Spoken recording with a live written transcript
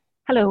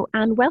Hello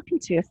and welcome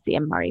to a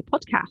CM Murray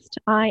podcast.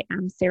 I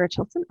am Sarah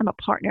Chilton. I'm a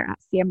partner at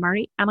CM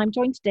Murray and I'm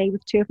joined today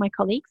with two of my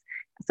colleagues,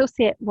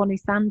 Associate Wanu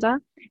Sanda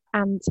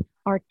and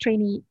our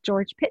trainee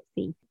George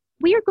Pitsey.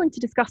 We are going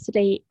to discuss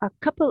today a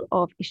couple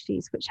of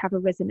issues which have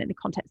arisen in the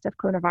context of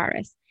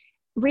coronavirus,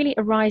 really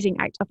arising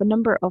out of a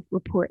number of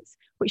reports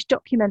which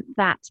document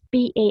that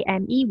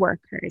BAME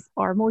workers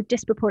are more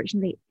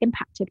disproportionately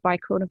impacted by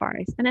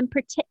coronavirus, and in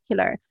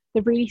particular,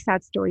 the really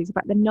sad stories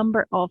about the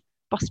number of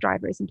bus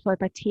drivers employed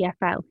by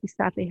TfL who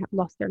sadly have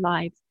lost their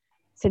lives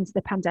since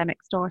the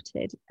pandemic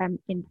started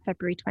in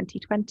February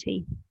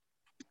 2020.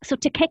 So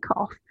to kick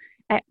off,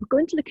 we're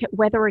going to look at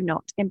whether or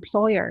not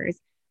employers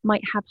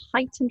might have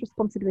heightened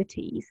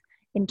responsibilities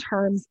in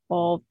terms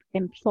of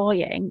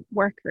employing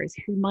workers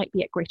who might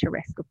be at greater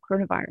risk of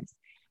coronavirus.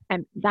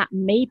 That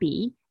may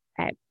be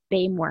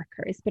BAME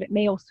workers, but it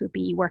may also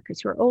be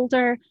workers who are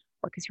older,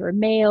 workers who are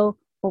male,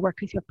 or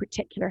workers who have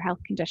particular health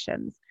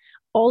conditions.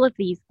 All of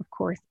these, of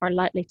course, are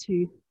likely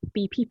to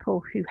be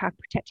people who have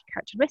protected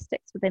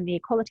characteristics within the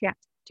Equality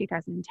Act of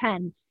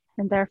 2010,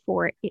 and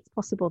therefore it's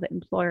possible that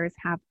employers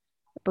have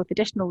both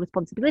additional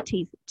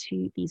responsibilities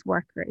to these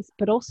workers,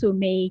 but also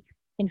may,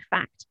 in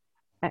fact,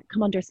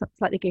 come under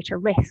slightly greater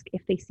risk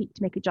if they seek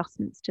to make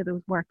adjustments to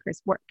those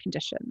workers' work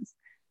conditions.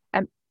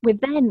 We're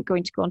then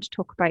going to go on to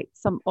talk about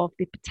some of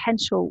the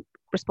potential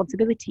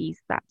responsibilities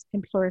that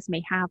employers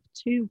may have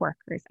to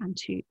workers and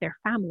to their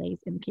families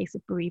in the case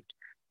of bereaved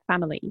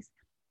families,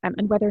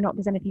 and whether or not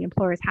there's anything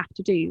employers have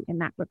to do in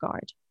that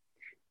regard.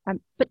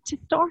 But to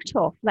start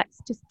off, let's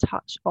just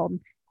touch on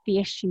the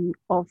issue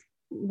of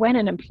when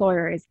an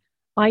employer is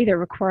either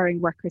requiring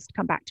workers to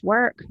come back to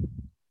work,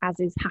 as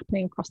is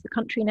happening across the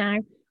country now,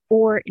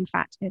 or in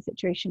fact in a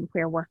situation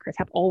where workers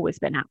have always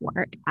been at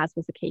work, as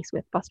was the case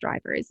with bus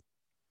drivers,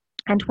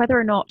 and whether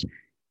or not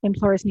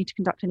employers need to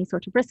conduct any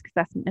sort of risk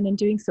assessment, and in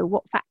doing so,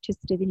 what factors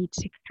do they need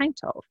to take account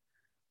of?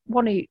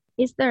 Wanu,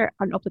 is there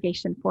an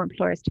obligation for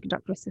employers to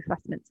conduct risk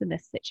assessments in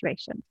this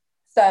situation?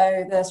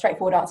 So the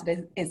straightforward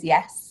answer is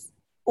yes.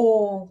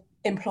 All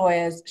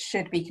employers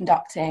should be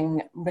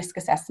conducting risk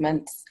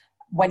assessments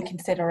when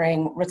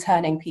considering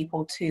returning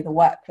people to the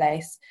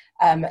workplace.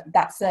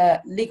 That's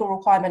a legal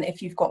requirement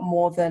if you've got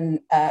more than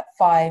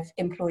 5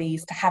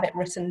 employees to have it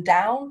written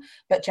down,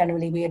 but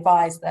generally we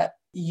advise that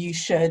you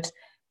should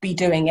be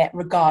doing it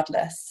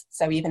regardless.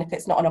 So even if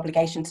it's not an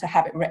obligation to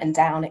have it written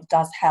down, it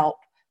does help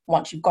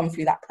once you've gone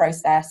through that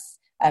process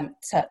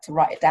to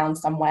write it down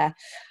somewhere.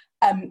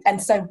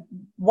 And so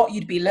what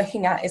you'd be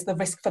looking at is the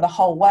risk for the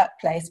whole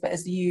workplace. But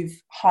as you've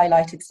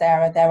highlighted,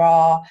 Sarah, there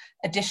are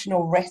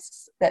additional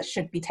risks that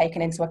should be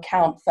taken into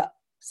account for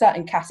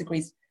certain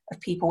categories of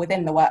people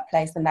within the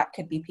workplace. And that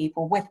could be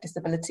people with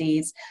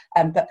disabilities,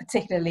 but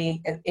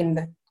particularly in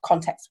the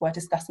context we're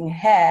discussing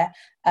here,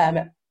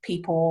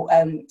 people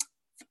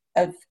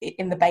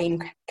in the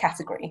BAME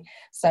category.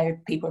 So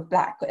people of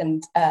Black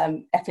and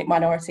ethnic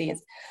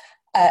minorities.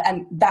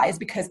 And that is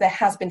because there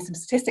has been some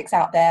statistics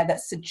out there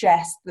that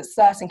suggest that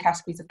certain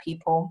categories of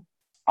people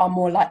are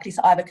more likely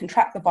to either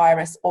contract the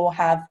virus or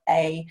have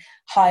a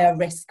higher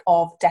risk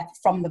of death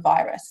from the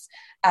virus.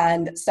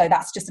 And so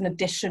that's just an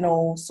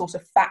additional sort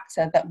of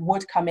factor that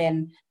would come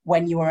in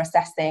when you are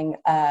assessing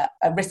a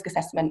risk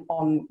assessment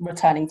on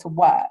returning to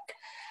work.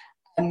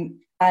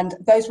 And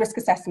those risk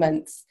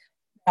assessments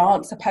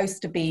aren't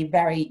supposed to be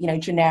very,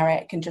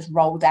 generic and just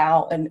rolled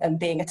out and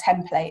being a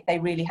template. They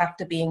really have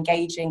to be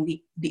engaging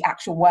the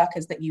actual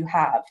workers that you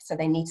have. So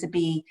they need to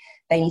be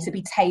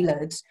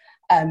tailored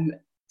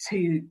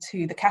to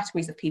the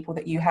categories of people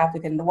that you have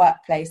within the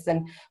workplace.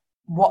 And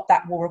what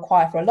that will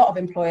require for a lot of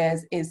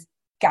employers is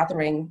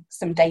gathering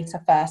some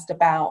data first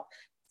about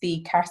the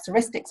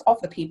characteristics of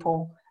the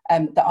people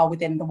that are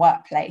within the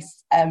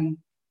workplace.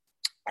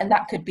 And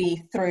that could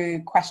be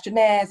through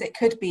questionnaires, it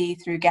could be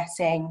through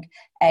getting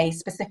a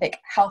specific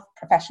health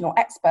professional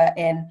expert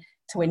in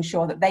to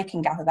ensure that they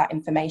can gather that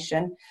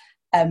information.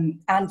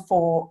 And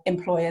for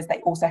employers, they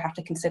also have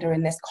to consider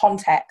in this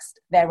context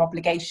their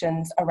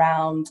obligations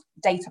around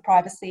data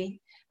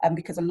privacy,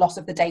 because a lot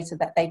of the data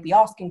that they'd be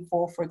asking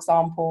for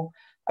example,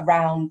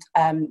 around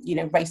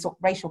racial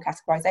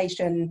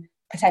categorization,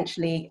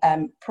 potentially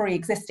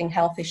pre-existing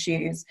health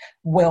issues,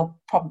 will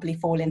probably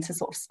fall into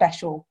sort of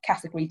special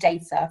category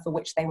data for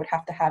which they would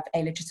have to have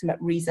a legitimate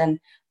reason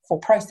for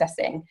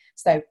processing.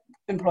 So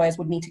employers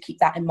would need to keep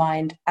that in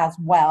mind as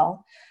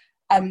well.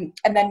 And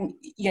then,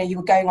 you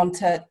were going on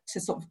to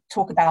sort of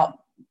talk about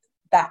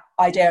that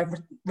idea of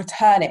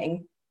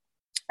returning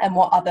and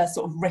what other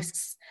sort of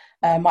risks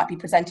might be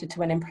presented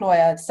to an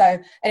employer. So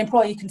an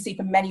employer, you can see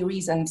for many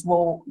reasons,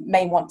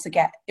 may want to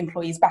get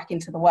employees back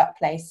into the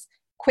workplace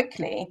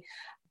quickly,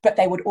 but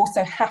they would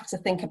also have to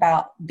think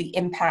about the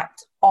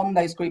impact on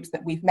those groups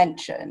that we've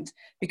mentioned,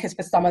 because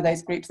for some of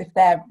those groups, if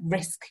their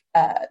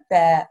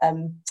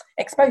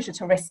exposure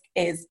to risk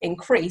is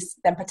increased,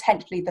 then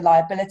potentially the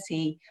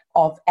liability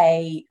of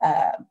a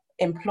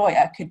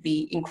employer could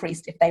be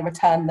increased if they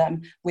return them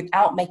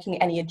without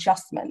making any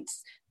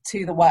adjustments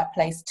to the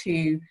workplace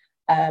to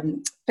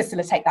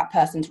facilitate that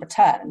person's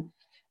return.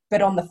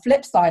 But on the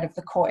flip side of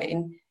the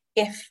coin,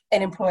 if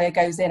an employer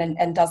goes in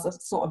and does a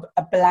sort of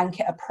a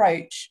blanket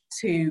approach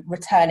to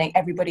returning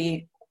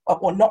everybody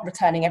or not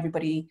returning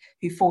everybody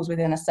who falls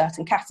within a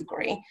certain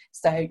category,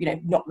 so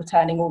not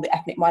returning all the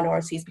ethnic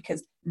minorities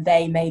because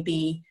they may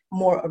be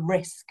more at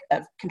risk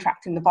of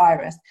contracting the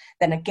virus,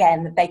 then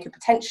again they could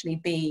potentially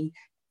be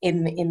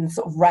in the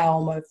sort of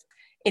realm of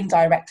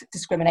indirect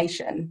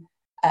discrimination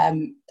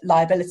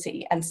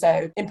liability. And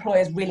so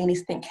employers really need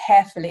to think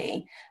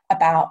carefully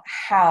about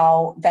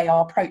how they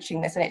are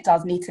approaching this, and it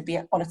does need to be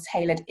on a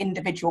tailored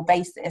individual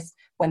basis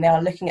when they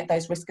are looking at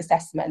those risk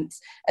assessments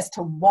as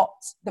to what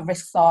the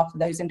risks are for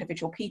those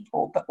individual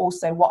people, but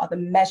also what are the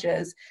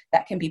measures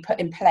that can be put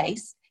in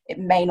place. It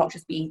may not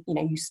just be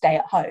you stay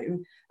at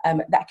home,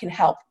 that can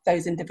help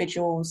those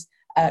individuals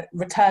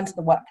return to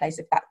the workplace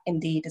if that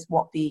indeed is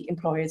what the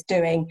employer is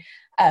doing,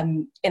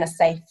 in a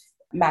safe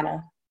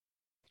manner.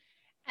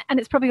 And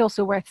it's probably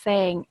also worth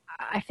saying,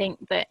 I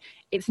think, that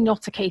it's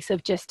not a case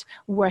of just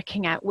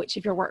working out which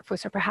of your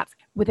workforce are perhaps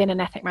within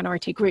an ethnic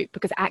minority group,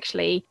 because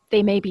actually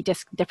they may be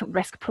different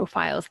risk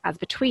profiles as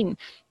between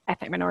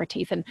ethnic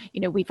minorities. And,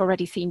 we've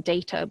already seen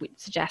data which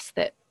suggests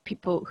that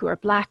people who are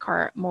Black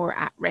are more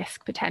at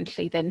risk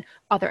potentially than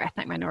other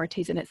ethnic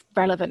minorities. And it's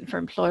relevant for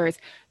employers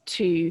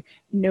to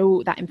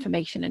know that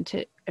information and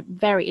to a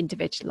very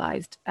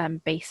individualized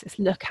basis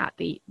look at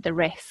the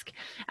risk.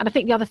 And I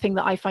think the other thing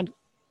that I find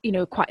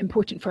quite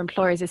important for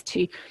employers is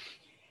to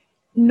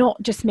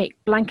not just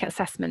make blanket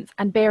assessments,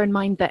 and bear in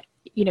mind that,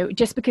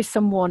 just because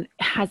someone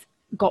has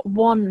got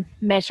one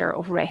measure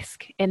of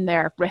risk in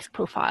their risk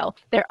profile,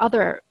 their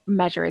other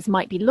measures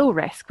might be low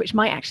risk, which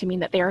might actually mean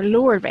that they are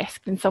lower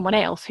risk than someone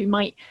else who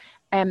might,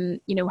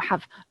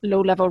 have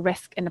low level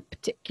risk in a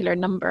particular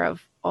number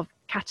of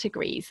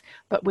categories,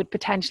 but would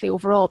potentially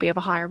overall be of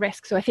a higher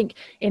risk. So I think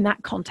in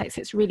that context,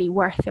 it's really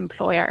worth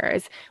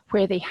employers,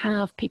 where they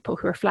have people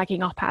who are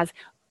flagging up as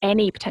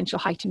any potential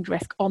heightened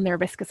risk on their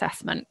risk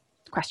assessment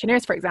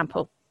questionnaires, for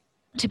example,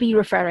 to be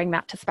referring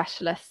that to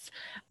specialists,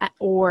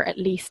 or at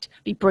least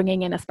be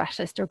bringing in a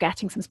specialist or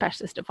getting some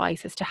specialist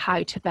advice as to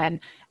how to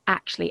then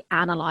actually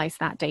analyse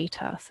that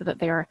data so that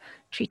they're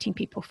treating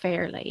people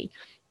fairly.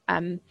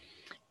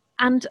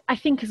 And I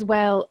think as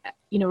well,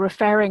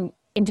 referring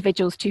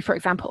individuals to, for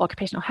example,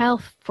 occupational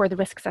health for the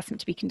risk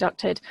assessment to be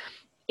conducted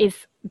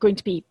is going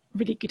to be a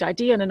really good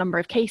idea in a number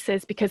of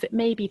cases, because it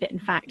may be that in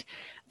fact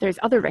there's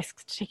other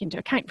risks to take into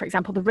account. For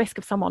example, the risk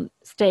of someone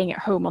staying at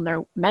home on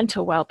their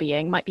mental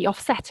well-being might be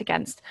offset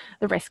against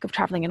the risk of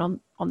travelling in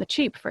on the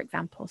tube, for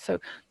example. So I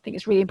think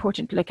it's really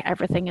important to look at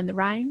everything in the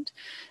round.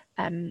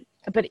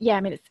 But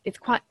yeah, it's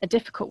quite a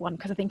difficult one,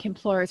 because I think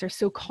employers are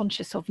so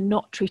conscious of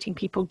not treating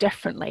people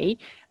differently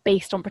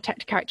based on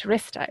protected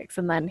characteristics.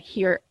 And then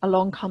here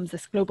along comes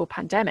this global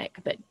pandemic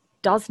that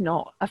does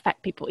not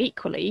affect people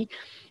equally.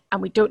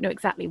 And we don't know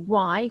exactly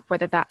why,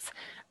 whether that's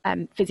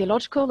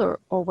physiological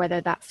or whether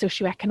that's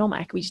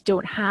socioeconomic. We just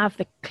don't have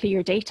the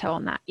clear data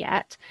on that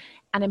yet.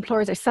 And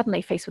employers are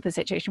suddenly faced with a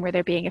situation where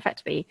they're being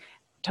effectively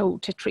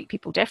told to treat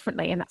people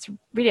differently. And that's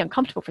really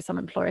uncomfortable for some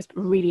employers, but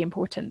really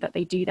important that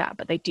they do that.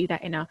 But they do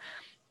that in a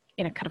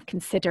kind of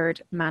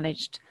considered,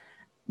 managed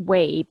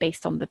way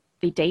based on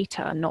the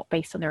data and not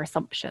based on their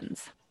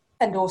assumptions.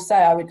 And also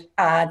I would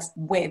add,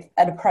 with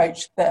an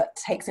approach that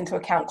takes into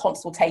account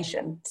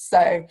consultation.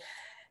 So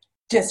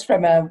just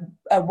from a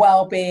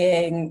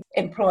well-being,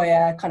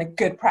 employer kind of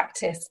good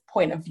practice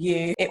point of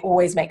view, it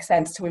always makes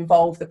sense to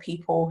involve the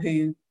people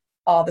who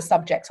are the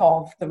subject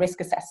of the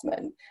risk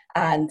assessment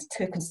and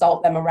to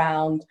consult them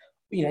around,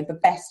 the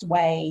best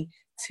way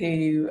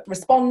to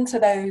respond to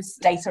those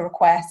data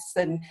requests.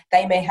 And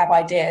they may have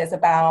ideas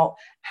about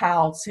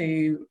how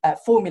to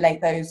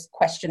formulate those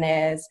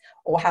questionnaires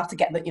or how to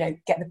get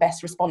the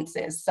best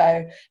responses.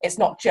 So it's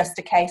not just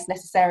a case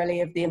necessarily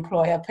of the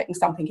employer putting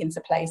something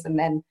into place and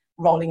then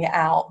rolling it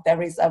out.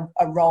 There is a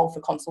role for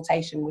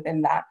consultation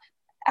within that,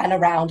 and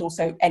around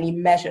also any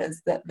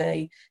measures that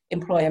the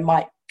employer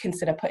might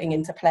consider putting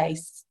into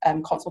place.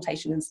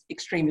 Consultation is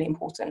extremely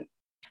important.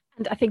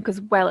 And I think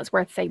as well, it's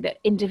worth saying that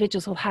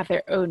individuals will have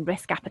their own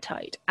risk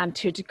appetite, and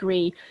to a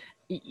degree,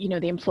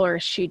 the employer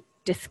should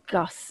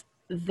discuss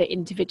the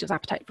individual's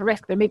appetite for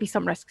risk. There may be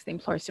some risks the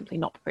employer is simply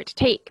not prepared to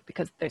take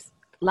because there's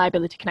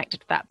liability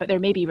connected to that, but there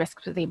may be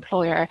risks where the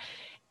employer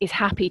is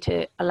happy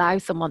to allow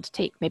someone to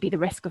take maybe the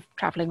risk of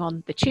travelling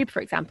on the tube,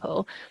 for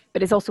example,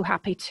 but is also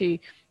happy to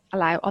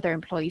allow other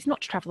employees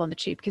not to travel on the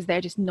tube because they're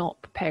just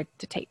not prepared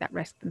to take that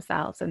risk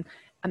themselves. And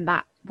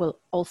that will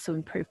also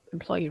improve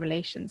employee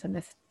relations in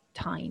this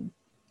time.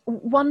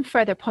 One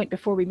further point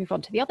before we move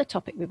on to the other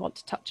topic we want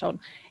to touch on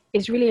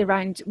is really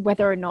around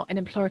whether or not an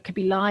employer could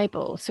be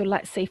liable. So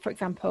let's say, for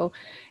example,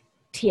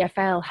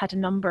 TfL had a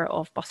number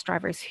of bus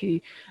drivers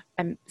who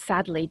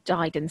sadly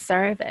died in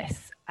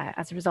service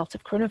as a result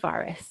of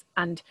coronavirus.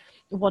 And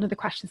one of the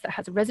questions that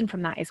has arisen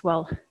from that is,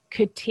 well,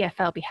 could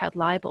TfL be held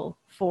liable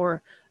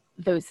for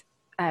those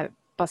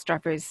bus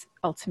drivers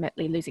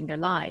ultimately losing their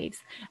lives?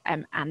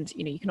 And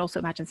you can also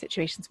imagine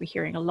situations we're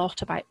hearing a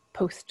lot about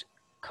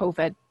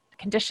post-COVID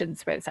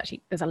conditions where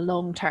there's a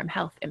long-term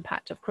health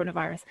impact of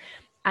coronavirus.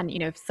 And,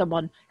 if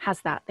someone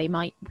has that, they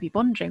might be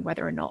wondering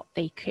whether or not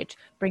they could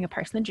bring a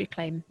personal injury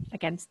claim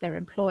against their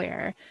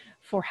employer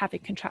for having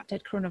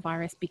contracted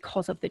coronavirus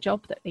because of the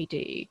job that they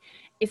do.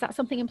 Is that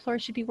something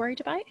employers should be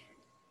worried about?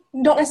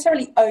 Not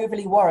necessarily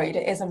overly worried.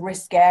 It is a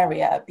risk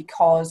area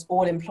because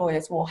all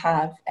employers will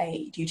have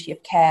a duty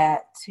of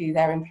care to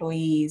their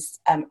employees'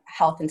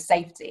 health and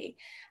safety.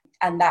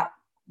 And that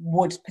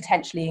would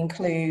potentially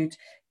include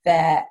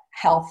their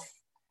health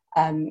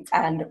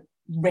and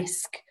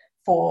risk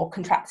for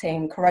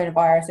contracting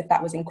coronavirus if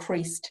that was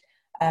increased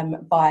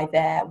by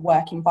their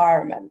work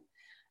environment.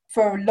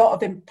 For a lot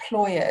of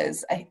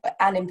employers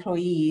and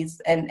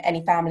employees and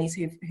any families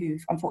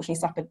who've unfortunately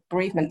suffered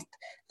bereavement,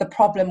 the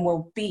problem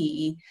will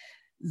be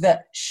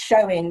that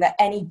showing that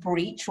any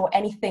breach or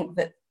anything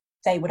that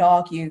they would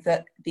argue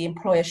that the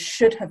employer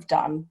should have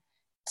done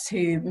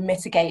to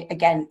mitigate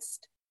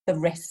against the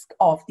risk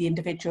of the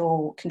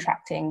individual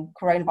contracting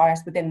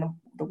coronavirus within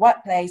the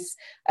workplace,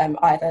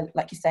 either,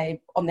 like you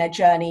say, on their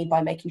journey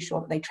by making sure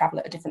that they travel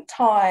at a different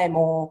time,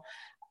 or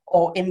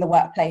in the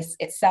workplace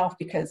itself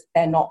because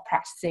they're not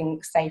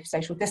practicing safe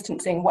social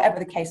distancing, whatever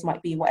the case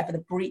might be, whatever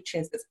the breach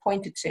is that's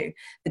pointed to.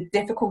 The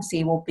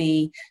difficulty will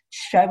be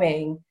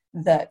showing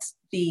that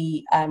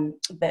the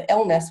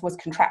illness was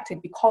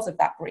contracted because of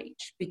that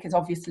breach, because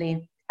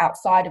obviously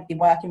outside of the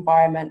work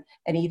environment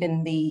and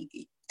even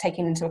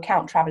taking into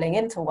account travelling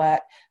into work,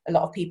 a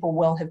lot of people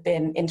will have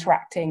been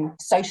interacting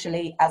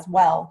socially as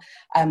well.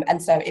 And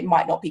so it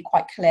might not be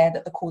quite clear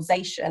that the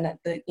causation,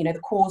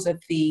 the cause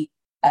of the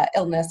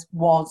illness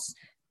was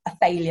a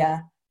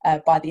failure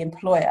by the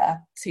employer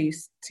to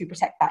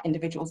protect that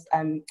individual's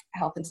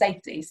health and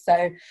safety.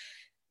 So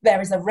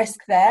there is a risk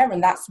there,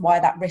 and that's why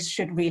that risk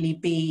should really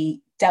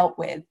be dealt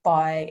with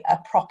by a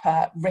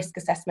proper risk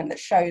assessment that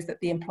shows that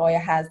the employer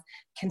has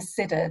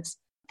considered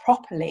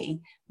properly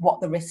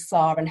what the risks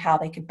are and how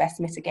they could best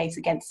mitigate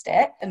against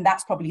it. And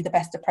that's probably the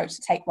best approach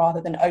to take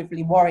rather than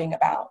overly worrying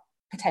about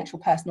potential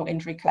personal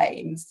injury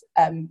claims,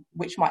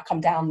 which might come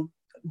down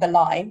the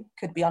line,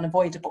 could be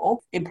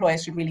unavoidable.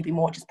 Employers should really be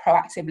more just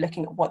proactive,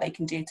 looking at what they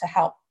can do to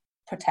help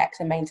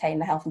protect and maintain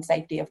the health and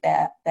safety of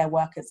their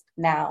workers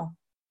now.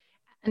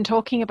 And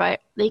talking about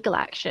legal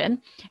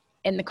action,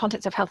 in the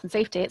context of health and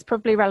safety, it's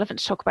probably relevant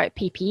to talk about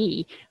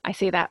PPE. I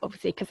say that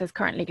obviously because there's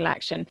current legal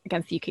action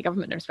against the UK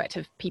government in respect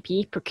of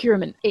PPE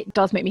procurement. It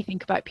does make me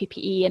think about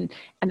PPE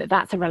and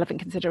that's a relevant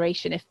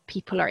consideration if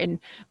people are in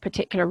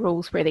particular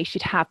roles where they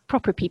should have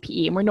proper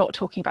PPE. And we're not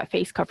talking about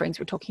face coverings,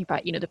 we're talking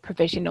about, the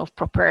provision of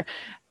proper,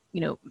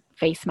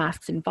 face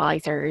masks and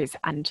visors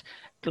and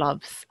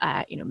gloves,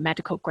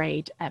 medical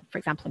grade, for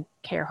example, in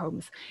care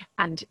homes.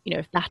 And,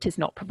 if that is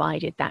not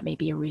provided, that may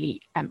be a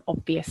really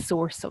obvious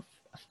source of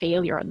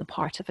failure on the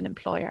part of an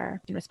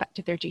employer in respect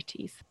of their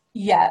duties.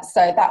 Yeah,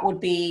 so that would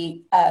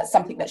be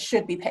something that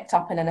should be picked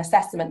up in an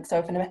assessment. So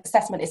if an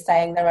assessment is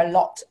saying there are a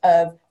lot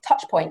of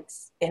touch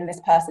points in this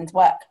person's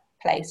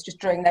workplace just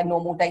during their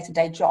normal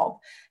day-to-day job,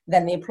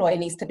 then the employer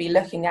needs to be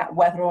looking at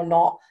whether or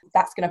not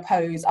that's going to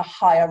pose a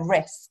higher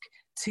risk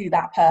to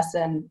that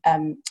person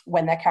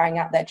when they're carrying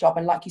out their job.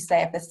 And like you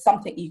say, if there's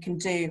something you can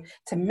do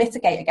to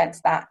mitigate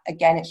against that,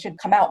 again, it should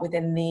come out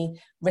within the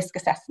risk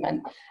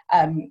assessment.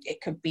 It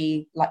could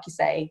be, like you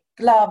say,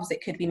 gloves.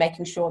 It could be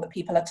making sure that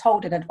people are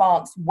told in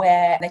advance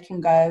where they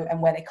can go and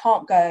where they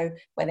can't go,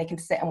 where they can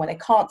sit and where they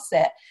can't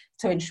sit,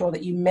 to ensure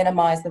that you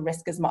minimise the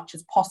risk as much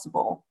as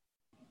possible.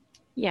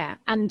 Yeah,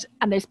 and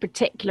there's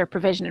particular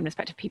provision in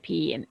respect of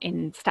PPE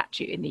in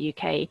statute in the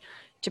UK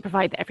to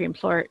provide that every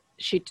employer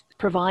should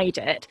provide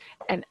it,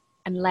 and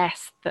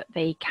unless that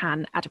they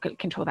can adequately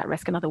control that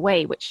risk another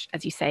way, which,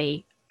 as you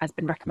say, has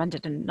been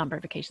recommended on a number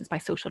of occasions by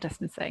social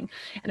distancing.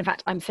 And in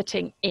fact, I'm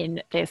sitting in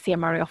the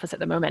CMRE office at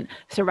the moment,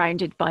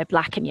 surrounded by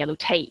black and yellow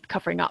tape,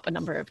 covering up a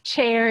number of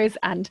chairs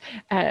and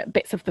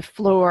bits of the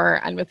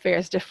floor, and with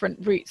various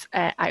different routes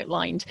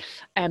outlined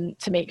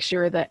to make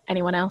sure that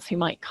anyone else who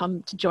might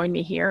come to join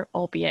me here,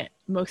 albeit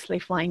mostly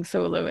flying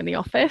solo in the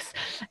office,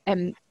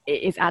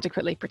 is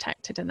adequately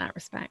protected in that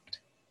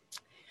respect.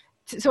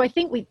 So I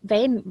think we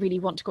then really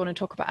want to go on and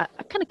talk about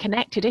a kind of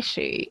connected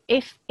issue.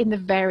 If in the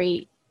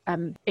very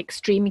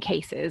extreme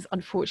cases,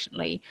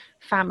 unfortunately,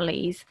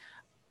 families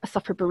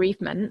suffer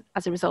bereavement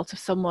as a result of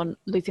someone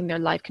losing their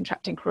life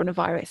contracting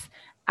coronavirus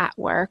at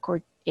work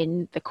or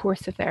in the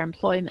course of their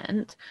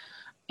employment,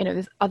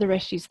 there's other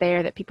issues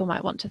there that people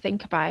might want to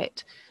think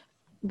about.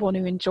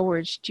 Wonu and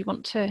George, do you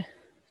want to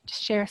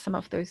just share some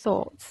of those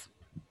thoughts?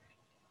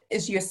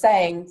 As you're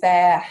saying,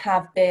 there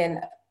have been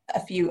a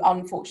few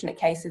unfortunate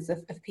cases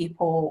of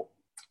people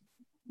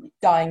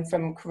dying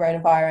from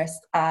coronavirus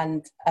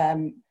and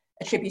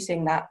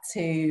attributing that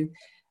to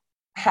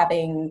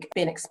having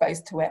been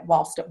exposed to it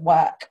whilst at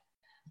work.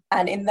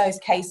 And in those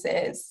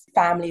cases,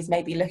 families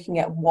may be looking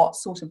at what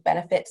sort of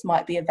benefits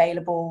might be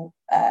available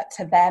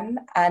to them.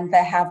 And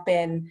there have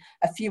been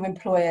a few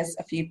employers,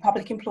 a few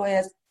public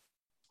employers,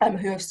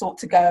 who have sought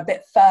to go a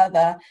bit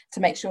further to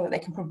make sure that they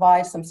can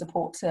provide some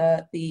support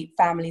to the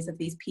families of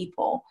these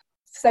people.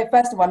 So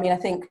first of all, I mean, I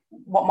think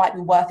what might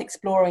be worth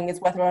exploring is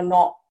whether or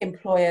not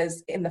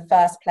employers in the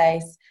first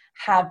place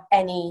have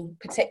any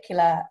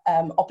particular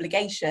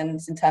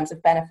obligations in terms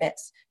of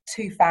benefits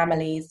to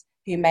families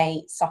who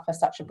may suffer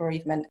such a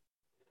bereavement.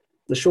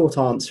 The short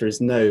answer is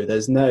no.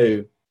 There's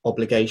no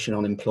obligation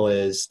on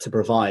employers to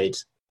provide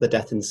the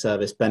death in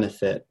service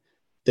benefit.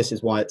 This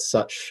is why it's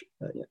such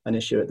an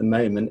issue at the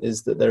moment,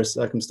 is that there are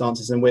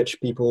circumstances in which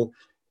people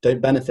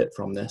don't benefit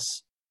from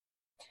this.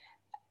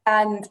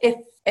 And if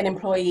an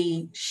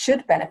employee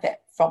should benefit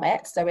from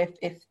it, so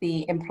if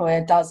the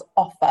employer does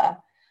offer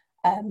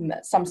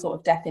some sort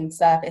of death in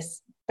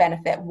service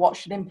benefit, what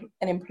should an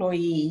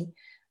employee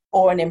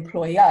or an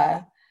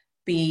employer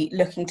be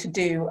looking to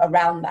do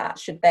around that?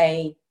 Should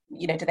they,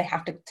 do they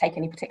have to take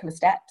any particular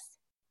steps?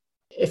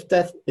 If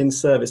death in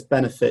service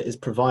benefit is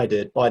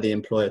provided by the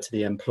employer to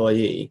the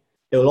employee,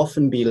 it will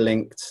often be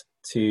linked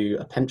to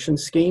a pension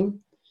scheme.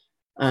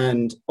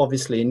 And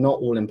obviously not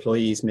all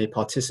employees may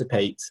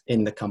participate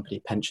in the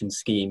company pension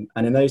scheme.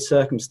 And in those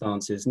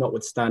circumstances,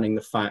 notwithstanding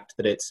the fact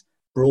that it's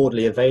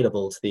broadly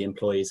available to the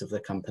employees of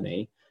the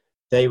company,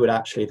 they would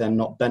actually then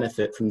not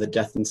benefit from the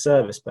death in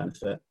service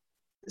benefit.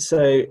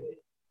 So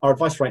our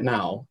advice right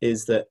now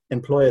is that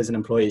employers and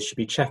employees should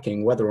be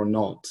checking whether or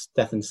not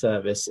death in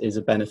service is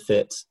a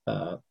benefit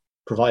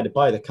provided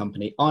by the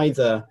company,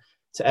 either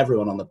to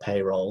everyone on the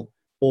payroll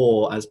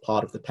or as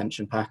part of the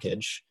pension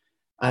package.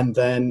 And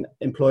then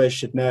employers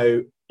should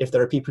know if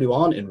there are people who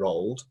aren't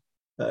enrolled,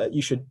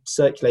 you should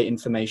circulate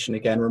information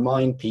again,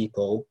 remind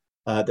people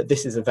that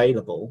this is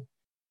available.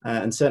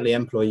 And certainly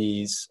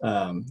employees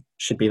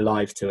should be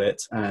live to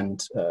it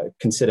and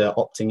consider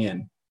opting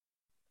in.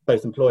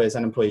 Both employers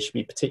and employees should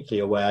be particularly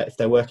aware if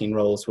they're working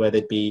roles where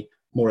they'd be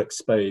more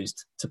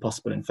exposed to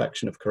possible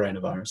infection of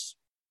coronavirus.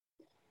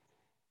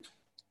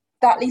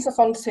 That leads us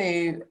on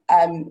to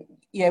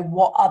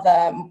what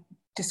other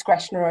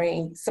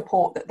discretionary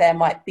support that there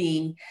might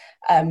be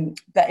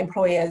that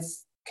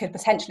employers could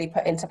potentially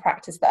put into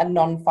practice that are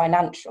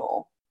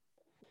non-financial.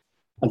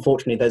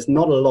 Unfortunately, there's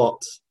not a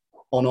lot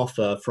on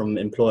offer from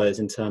employers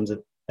in terms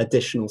of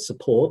additional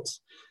support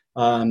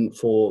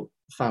for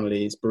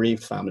families,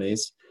 bereaved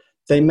families.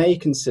 They may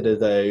consider,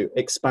 though,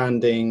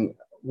 expanding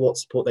what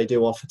support they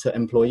do offer to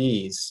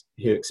employees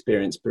who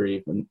experience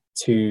bereavement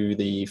to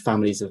the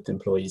families of the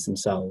employees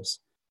themselves,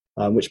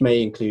 which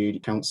may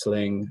include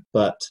counselling,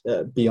 but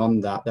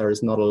beyond that, there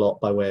is not a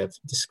lot by way of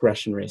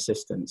discretionary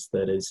assistance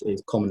that is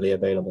commonly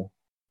available.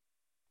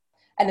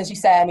 And as you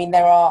say, I mean,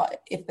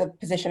 if the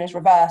position is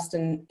reversed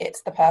and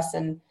it's the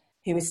person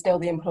who is still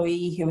the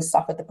employee who has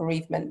suffered the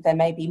bereavement, there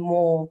may be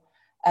more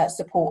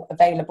support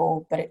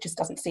available, but it just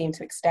doesn't seem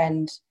to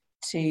extend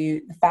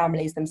to the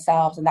families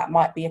themselves, and that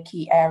might be a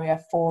key area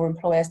for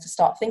employers to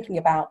start thinking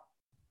about.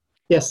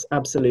 Yes,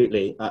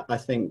 absolutely. I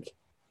think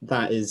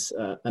that is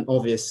an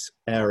obvious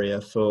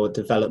area for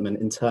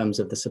development in terms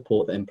of the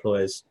support that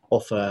employers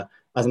offer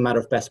as a matter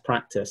of best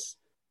practice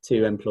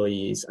to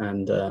employees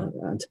and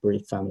to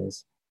bereaved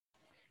families.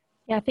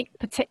 Yeah, I think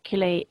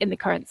particularly in the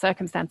current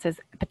circumstances,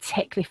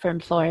 particularly for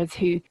employers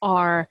who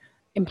are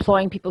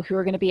employing people who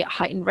are going to be at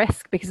heightened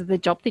risk because of the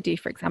job they do,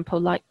 for example,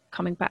 like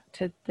coming back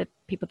to the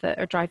people that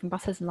are driving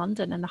buses in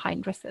London and the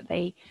heightened risk that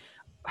they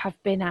have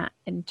been at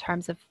in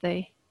terms of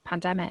the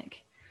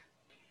pandemic.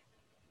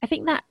 I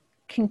think that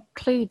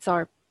concludes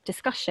our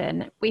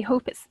discussion. We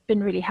hope it's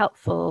been really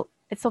helpful.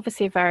 It's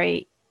obviously a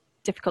very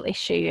difficult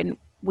issue, and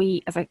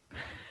we as a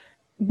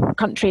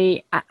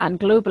country and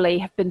globally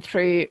have been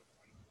through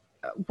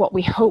what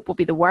we hope will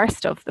be the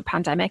worst of the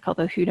pandemic,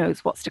 although who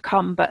knows what's to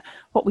come. But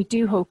what we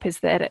do hope is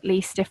that at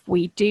least if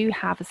we do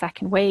have a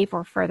second wave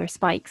or further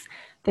spikes,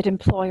 that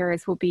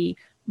employers will be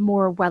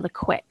more well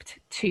equipped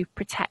to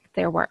protect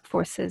their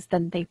workforces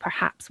than they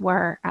perhaps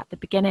were at the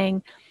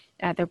beginning.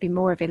 There'll be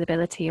more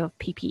availability of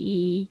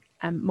PPE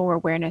and more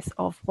awareness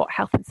of what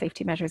health and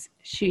safety measures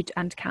should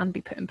and can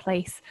be put in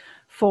place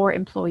for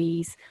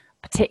employees,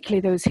 particularly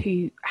those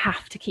who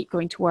have to keep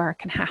going to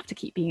work and have to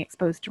keep being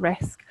exposed to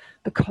risk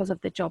because of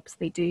the jobs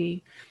they do,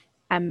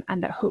 and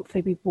that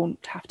hopefully we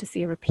won't have to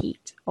see a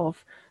repeat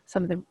of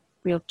some of the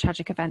real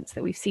tragic events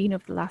that we've seen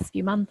over the last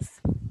few months.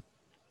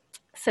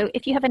 So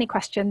if you have any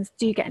questions,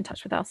 do get in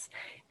touch with us.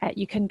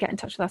 You can get in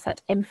touch with us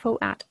at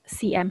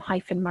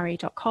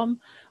info@cm-murray.com,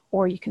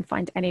 or you can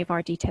find any of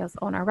our details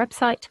on our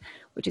website,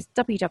 which is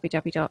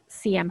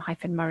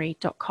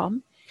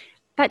www.cm-murray.com.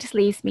 That just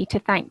leaves me to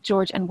thank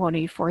George and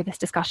Wonu for this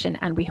discussion,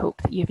 and we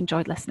hope that you've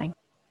enjoyed listening.